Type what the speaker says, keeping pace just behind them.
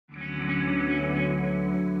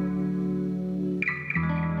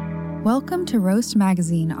Welcome to Roast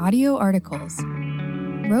Magazine Audio Articles.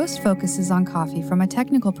 Roast focuses on coffee from a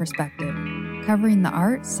technical perspective, covering the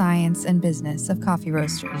art, science, and business of coffee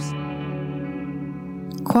roasters.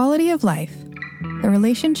 Quality of life: the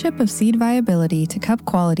relationship of seed viability to cup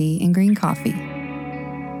quality in green coffee.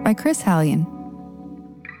 By Chris Hallion.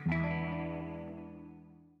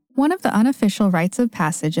 One of the unofficial rites of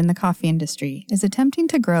passage in the coffee industry is attempting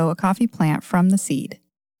to grow a coffee plant from the seed.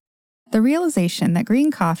 The realization that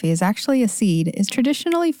green coffee is actually a seed is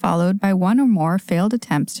traditionally followed by one or more failed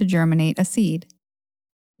attempts to germinate a seed.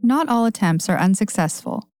 Not all attempts are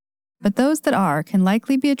unsuccessful, but those that are can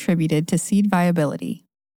likely be attributed to seed viability.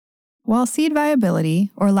 While seed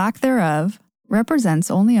viability, or lack thereof,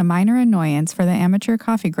 represents only a minor annoyance for the amateur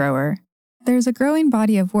coffee grower, there is a growing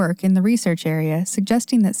body of work in the research area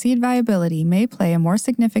suggesting that seed viability may play a more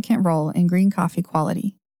significant role in green coffee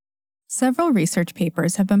quality. Several research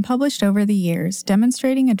papers have been published over the years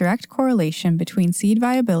demonstrating a direct correlation between seed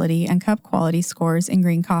viability and cup quality scores in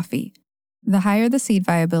green coffee. The higher the seed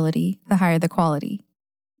viability, the higher the quality.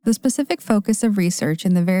 The specific focus of research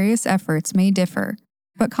in the various efforts may differ,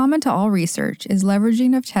 but common to all research is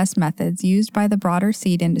leveraging of test methods used by the broader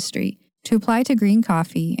seed industry to apply to green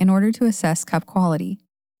coffee in order to assess cup quality.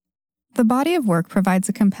 The body of work provides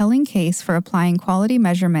a compelling case for applying quality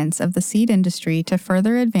measurements of the seed industry to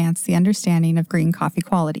further advance the understanding of green coffee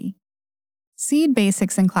quality. Seed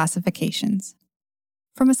basics and classifications.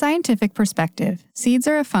 From a scientific perspective, seeds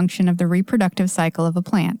are a function of the reproductive cycle of a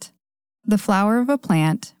plant. The flower of a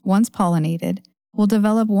plant, once pollinated, will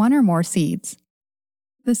develop one or more seeds.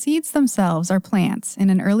 The seeds themselves are plants in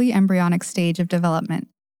an early embryonic stage of development,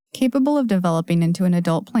 capable of developing into an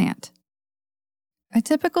adult plant. A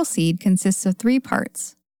typical seed consists of three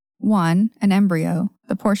parts. 1. An embryo,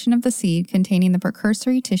 the portion of the seed containing the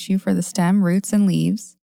precursory tissue for the stem, roots, and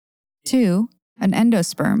leaves. 2. An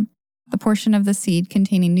endosperm, the portion of the seed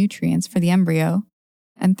containing nutrients for the embryo.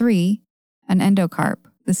 And 3. An endocarp,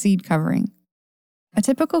 the seed covering. A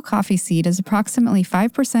typical coffee seed is approximately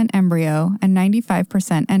 5% embryo and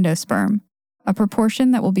 95% endosperm, a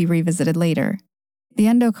proportion that will be revisited later. The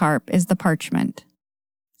endocarp is the parchment.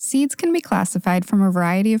 Seeds can be classified from a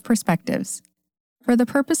variety of perspectives. For the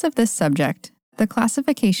purpose of this subject, the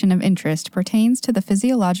classification of interest pertains to the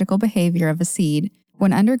physiological behavior of a seed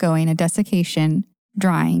when undergoing a desiccation,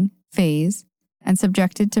 drying, phase, and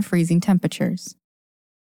subjected to freezing temperatures.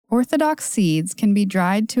 Orthodox seeds can be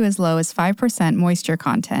dried to as low as 5% moisture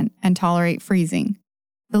content and tolerate freezing.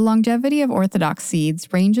 The longevity of orthodox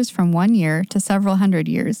seeds ranges from 1 year to several hundred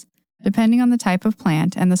years, depending on the type of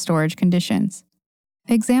plant and the storage conditions.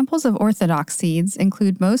 Examples of orthodox seeds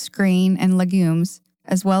include most grain and legumes,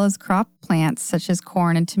 as well as crop plants such as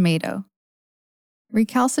corn and tomato.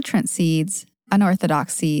 Recalcitrant seeds,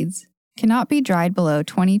 unorthodox seeds, cannot be dried below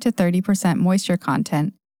 20 to 30% moisture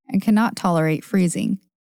content and cannot tolerate freezing.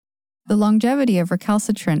 The longevity of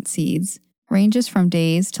recalcitrant seeds ranges from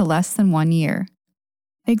days to less than 1 year.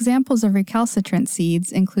 Examples of recalcitrant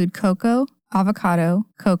seeds include cocoa, avocado,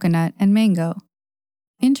 coconut, and mango.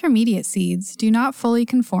 Intermediate seeds do not fully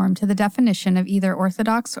conform to the definition of either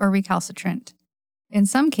orthodox or recalcitrant. In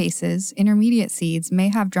some cases, intermediate seeds may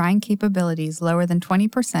have drying capabilities lower than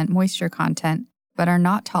 20% moisture content, but are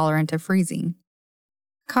not tolerant of freezing.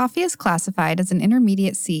 Coffee is classified as an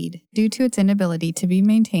intermediate seed due to its inability to be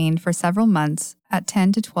maintained for several months at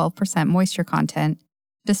 10 to 12% moisture content,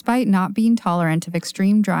 despite not being tolerant of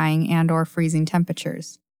extreme drying and/or freezing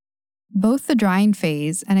temperatures. Both the drying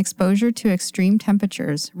phase and exposure to extreme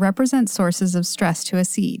temperatures represent sources of stress to a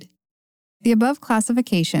seed. The above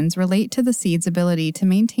classifications relate to the seed's ability to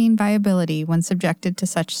maintain viability when subjected to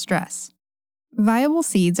such stress. Viable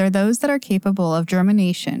seeds are those that are capable of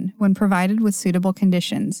germination when provided with suitable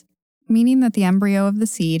conditions, meaning that the embryo of the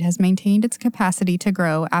seed has maintained its capacity to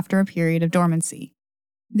grow after a period of dormancy.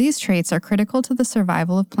 These traits are critical to the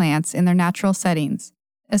survival of plants in their natural settings,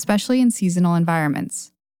 especially in seasonal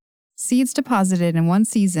environments. Seeds deposited in one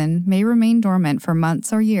season may remain dormant for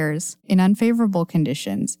months or years in unfavorable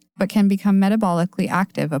conditions, but can become metabolically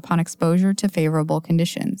active upon exposure to favorable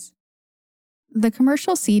conditions. The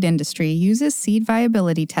commercial seed industry uses seed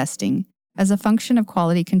viability testing as a function of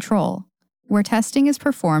quality control, where testing is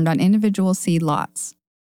performed on individual seed lots.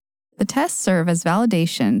 The tests serve as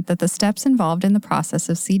validation that the steps involved in the process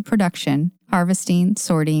of seed production, harvesting,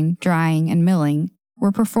 sorting, drying, and milling,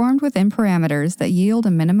 were performed within parameters that yield a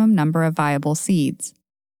minimum number of viable seeds.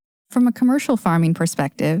 From a commercial farming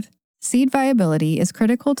perspective, seed viability is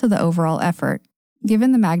critical to the overall effort,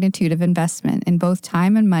 given the magnitude of investment in both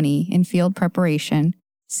time and money in field preparation,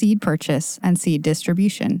 seed purchase, and seed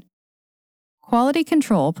distribution. Quality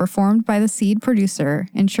control performed by the seed producer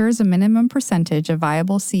ensures a minimum percentage of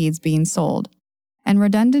viable seeds being sold, and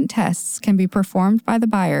redundant tests can be performed by the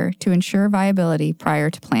buyer to ensure viability prior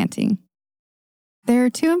to planting. There are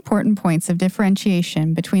two important points of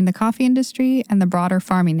differentiation between the coffee industry and the broader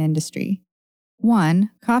farming industry. 1.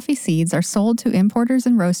 Coffee seeds are sold to importers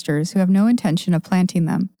and roasters who have no intention of planting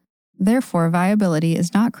them. Therefore, viability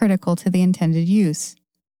is not critical to the intended use.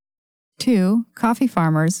 2. Coffee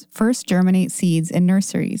farmers first germinate seeds in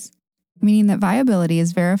nurseries, meaning that viability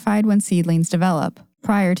is verified when seedlings develop,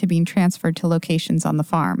 prior to being transferred to locations on the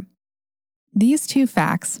farm. These two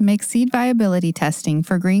facts make seed viability testing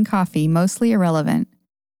for green coffee mostly irrelevant.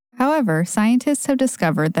 However, scientists have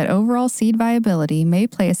discovered that overall seed viability may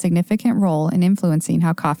play a significant role in influencing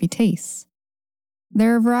how coffee tastes.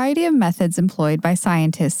 There are a variety of methods employed by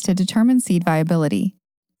scientists to determine seed viability,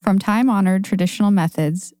 from time-honored traditional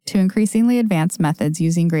methods to increasingly advanced methods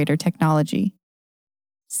using greater technology.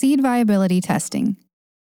 Seed viability testing.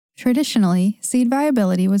 Traditionally, seed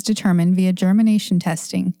viability was determined via germination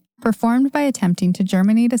testing, performed by attempting to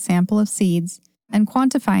germinate a sample of seeds and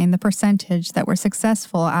quantifying the percentage that were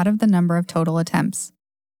successful out of the number of total attempts.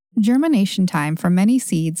 Germination time for many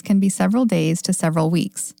seeds can be several days to several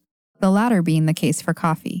weeks, the latter being the case for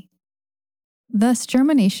coffee. Thus,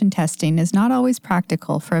 germination testing is not always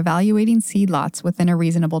practical for evaluating seed lots within a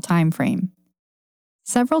reasonable time frame.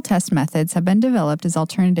 Several test methods have been developed as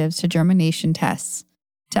alternatives to germination tests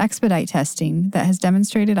to expedite testing that has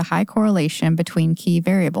demonstrated a high correlation between key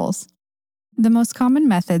variables. The most common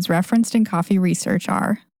methods referenced in coffee research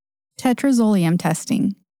are tetrazolium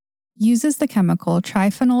testing. Uses the chemical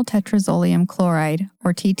triphenyl tetrazolium chloride,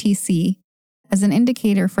 or TTC, as an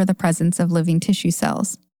indicator for the presence of living tissue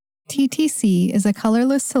cells. TTC is a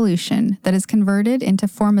colorless solution that is converted into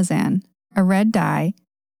formazan, a red dye,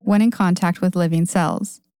 when in contact with living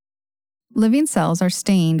cells. Living cells are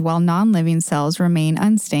stained while non-living cells remain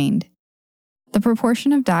unstained. The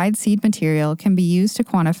proportion of dyed seed material can be used to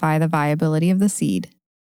quantify the viability of the seed.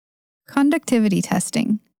 Conductivity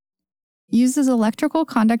testing. Uses electrical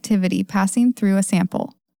conductivity passing through a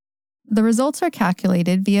sample. The results are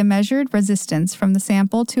calculated via measured resistance from the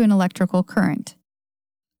sample to an electrical current.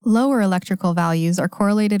 Lower electrical values are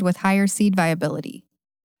correlated with higher seed viability.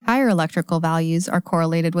 Higher electrical values are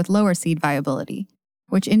correlated with lower seed viability,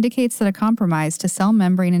 which indicates that a compromise to cell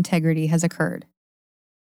membrane integrity has occurred.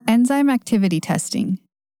 Enzyme activity testing.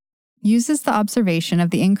 Uses the observation of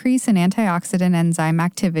the increase in antioxidant enzyme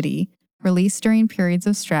activity released during periods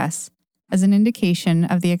of stress as an indication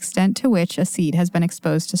of the extent to which a seed has been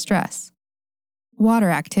exposed to stress. Water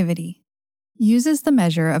activity. Uses the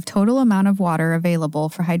measure of total amount of water available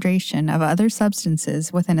for hydration of other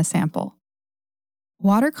substances within a sample.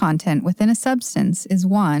 Water content within a substance is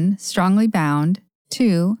 1. Strongly bound,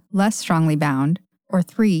 2. Less strongly bound, or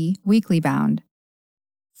 3. Weakly bound.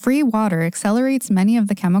 Free water accelerates many of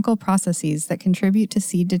the chemical processes that contribute to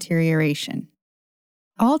seed deterioration.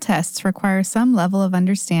 All tests require some level of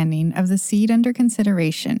understanding of the seed under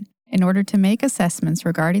consideration in order to make assessments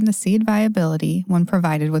regarding the seed viability when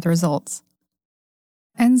provided with results.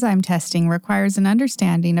 Enzyme testing requires an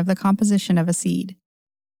understanding of the composition of a seed.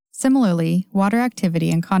 Similarly, water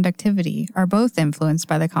activity and conductivity are both influenced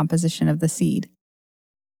by the composition of the seed.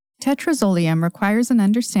 Tetrazolium requires an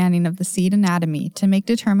understanding of the seed anatomy to make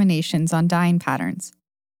determinations on dyeing patterns.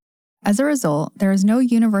 As a result, there is no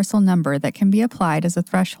universal number that can be applied as a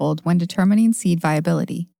threshold when determining seed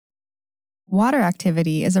viability. Water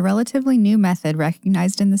activity is a relatively new method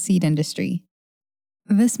recognized in the seed industry.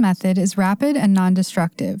 This method is rapid and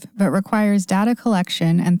non-destructive, but requires data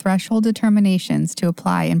collection and threshold determinations to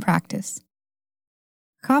apply in practice.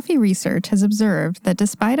 Coffee research has observed that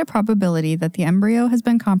despite a probability that the embryo has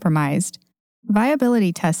been compromised,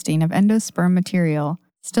 viability testing of endosperm material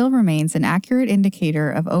still remains an accurate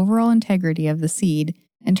indicator of overall integrity of the seed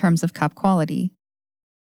in terms of cup quality.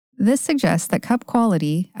 This suggests that cup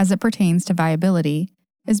quality, as it pertains to viability,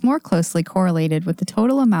 is more closely correlated with the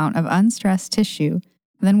total amount of unstressed tissue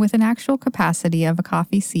than with an actual capacity of a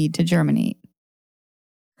coffee seed to germinate.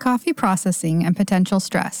 Coffee processing and potential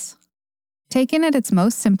stress. Taken at its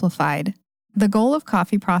most simplified, the goal of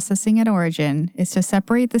coffee processing at origin is to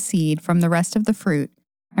separate the seed from the rest of the fruit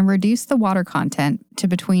and reduce the water content to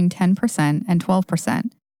between 10% and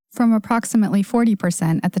 12%, from approximately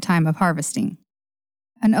 40% at the time of harvesting.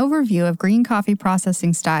 An overview of green coffee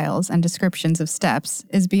processing styles and descriptions of steps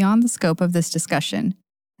is beyond the scope of this discussion,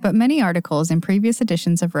 but many articles in previous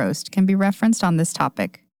editions of Roast can be referenced on this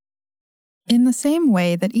topic. In the same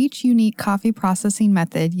way that each unique coffee processing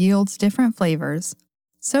method yields different flavors,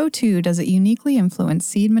 so too does it uniquely influence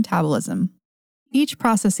seed metabolism. Each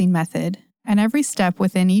processing method, and every step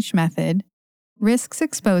within each method risks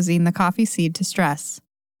exposing the coffee seed to stress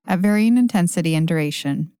at varying intensity and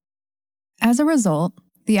duration. As a result,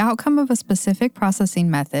 the outcome of a specific processing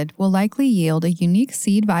method will likely yield a unique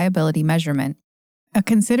seed viability measurement, a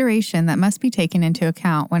consideration that must be taken into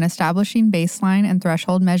account when establishing baseline and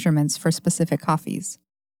threshold measurements for specific coffees.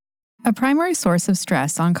 A primary source of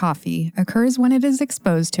stress on coffee occurs when it is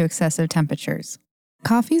exposed to excessive temperatures.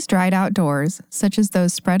 Coffees dried outdoors, such as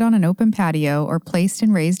those spread on an open patio or placed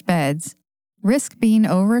in raised beds, risk being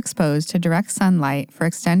overexposed to direct sunlight for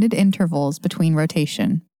extended intervals between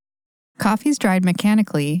rotation. Coffees dried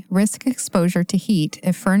mechanically risk exposure to heat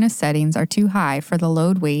if furnace settings are too high for the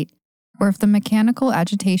load weight or if the mechanical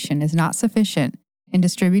agitation is not sufficient in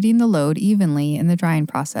distributing the load evenly in the drying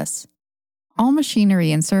process. All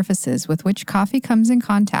machinery and surfaces with which coffee comes in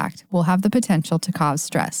contact will have the potential to cause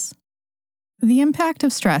stress. The impact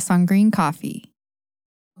of stress on green coffee.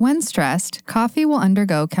 When stressed, coffee will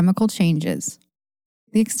undergo chemical changes.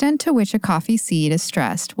 The extent to which a coffee seed is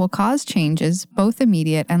stressed will cause changes both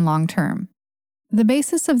immediate and long-term. The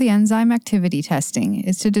basis of the enzyme activity testing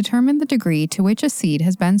is to determine the degree to which a seed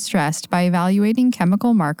has been stressed by evaluating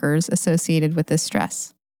chemical markers associated with this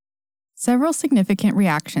stress. Several significant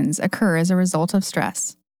reactions occur as a result of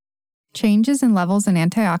stress. Changes in levels in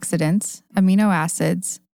antioxidants, amino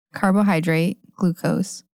acids, carbohydrate,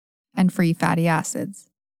 glucose, and free fatty acids.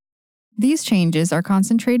 These changes are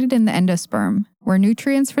concentrated in the endosperm, where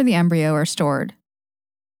nutrients for the embryo are stored.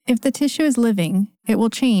 If the tissue is living, it will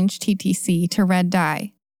change TTC to red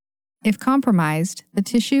dye. If compromised, the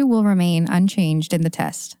tissue will remain unchanged in the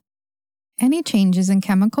test. Any changes in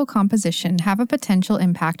chemical composition have a potential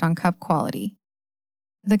impact on cup quality.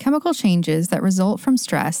 The chemical changes that result from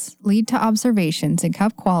stress lead to observations in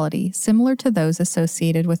cup quality similar to those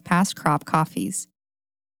associated with past crop coffees.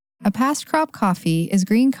 A past crop coffee is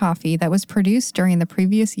green coffee that was produced during the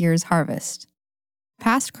previous year's harvest.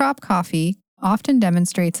 Past crop coffee often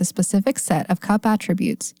demonstrates a specific set of cup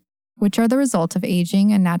attributes, which are the result of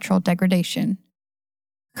aging and natural degradation.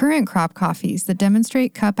 Current crop coffees that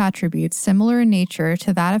demonstrate cup attributes similar in nature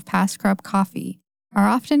to that of past crop coffee are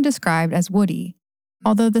often described as woody,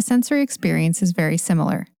 although the sensory experience is very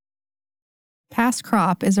similar. Past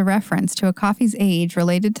crop is a reference to a coffee's age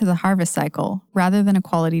related to the harvest cycle rather than a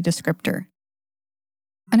quality descriptor.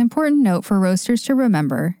 An important note for roasters to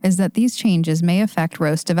remember is that these changes may affect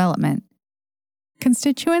roast development.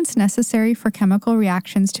 Constituents necessary for chemical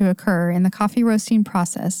reactions to occur in the coffee roasting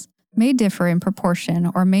process may differ in proportion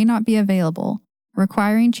or may not be available,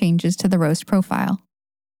 requiring changes to the roast profile.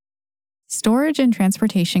 Storage and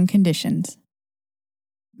transportation conditions.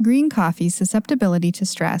 Green coffee's susceptibility to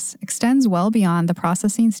stress extends well beyond the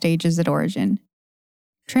processing stages at origin.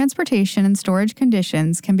 Transportation and storage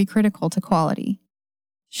conditions can be critical to quality.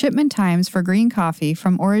 Shipment times for green coffee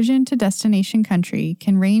from origin to destination country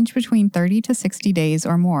can range between 30 to 60 days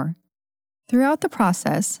or more. Throughout the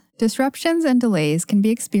process, disruptions and delays can be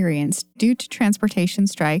experienced due to transportation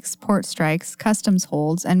strikes, port strikes, customs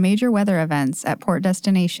holds, and major weather events at port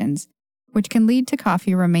destinations, which can lead to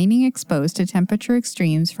coffee remaining exposed to temperature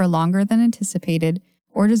extremes for longer than anticipated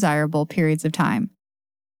or desirable periods of time.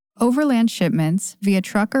 Overland shipments, via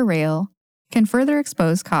truck or rail, can further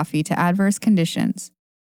expose coffee to adverse conditions.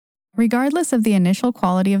 Regardless of the initial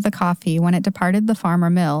quality of the coffee when it departed the farm or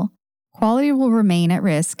mill, quality will remain at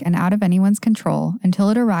risk and out of anyone's control until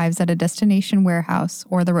it arrives at a destination warehouse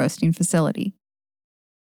or the roasting facility.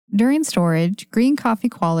 During storage, green coffee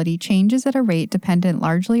quality changes at a rate dependent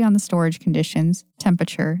largely on the storage conditions,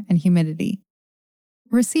 temperature, and humidity.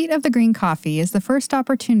 Receipt of the green coffee is the first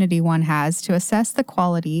opportunity one has to assess the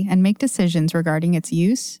quality and make decisions regarding its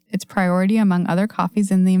use, its priority among other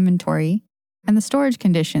coffees in the inventory, and the storage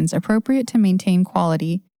conditions appropriate to maintain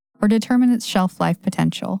quality or determine its shelf life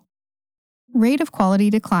potential. Rate of quality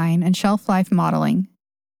decline and shelf life modeling.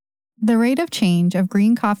 The rate of change of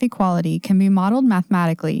green coffee quality can be modeled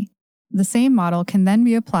mathematically. The same model can then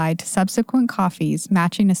be applied to subsequent coffees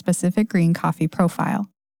matching a specific green coffee profile.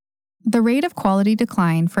 The rate of quality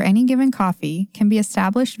decline for any given coffee can be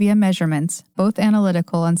established via measurements, both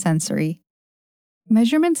analytical and sensory.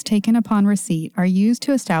 Measurements taken upon receipt are used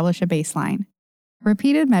to establish a baseline.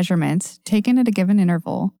 Repeated measurements, taken at a given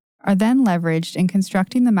interval, are then leveraged in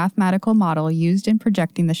constructing the mathematical model used in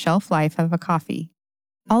projecting the shelf life of a coffee.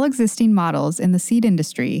 All existing models in the seed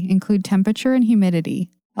industry include temperature and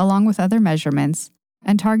humidity, along with other measurements,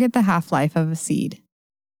 and target the half-life of a seed.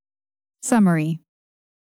 Summary.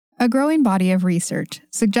 A growing body of research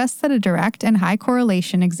suggests that a direct and high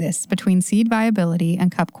correlation exists between seed viability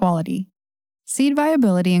and cup quality. Seed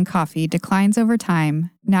viability in coffee declines over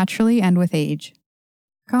time, naturally and with age.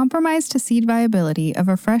 Compromise to seed viability of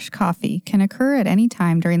a fresh coffee can occur at any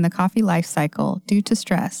time during the coffee life cycle due to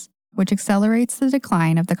stress, which accelerates the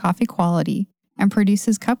decline of the coffee quality and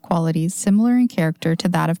produces cup qualities similar in character to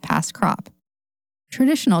that of past crop.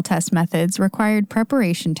 Traditional test methods required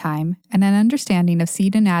preparation time and an understanding of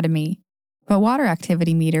seed anatomy, but water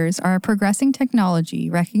activity meters are a progressing technology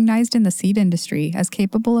recognized in the seed industry as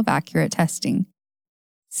capable of accurate testing.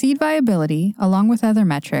 Seed viability, along with other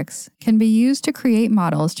metrics, can be used to create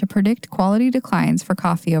models to predict quality declines for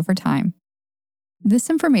coffee over time. This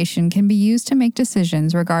information can be used to make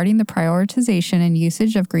decisions regarding the prioritization and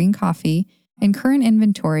usage of green coffee in current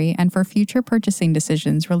inventory and for future purchasing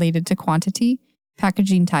decisions related to quantity,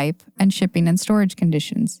 packaging type, and shipping and storage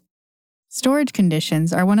conditions. Storage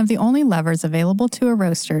conditions are one of the only levers available to a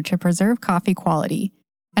roaster to preserve coffee quality,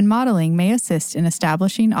 and modeling may assist in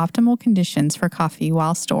establishing optimal conditions for coffee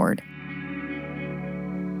while stored.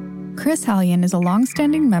 Chris Hallion is a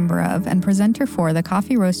long-standing member of and presenter for the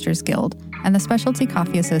Coffee Roasters Guild and the Specialty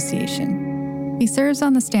Coffee Association. He serves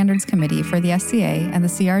on the Standards Committee for the SCA and the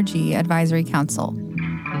CRG Advisory Council.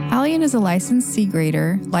 Hallion is a licensed C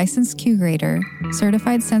grader, licensed Q grader,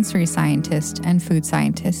 certified sensory scientist, and food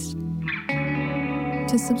scientist.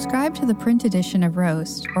 To subscribe to the print edition of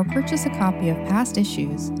Roast or purchase a copy of past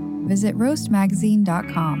issues, visit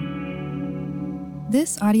roastmagazine.com.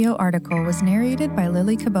 This audio article was narrated by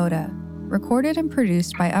Lily Kubota, recorded and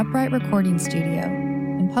produced by Upright Recording Studio,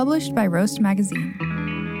 and published by Roast Magazine.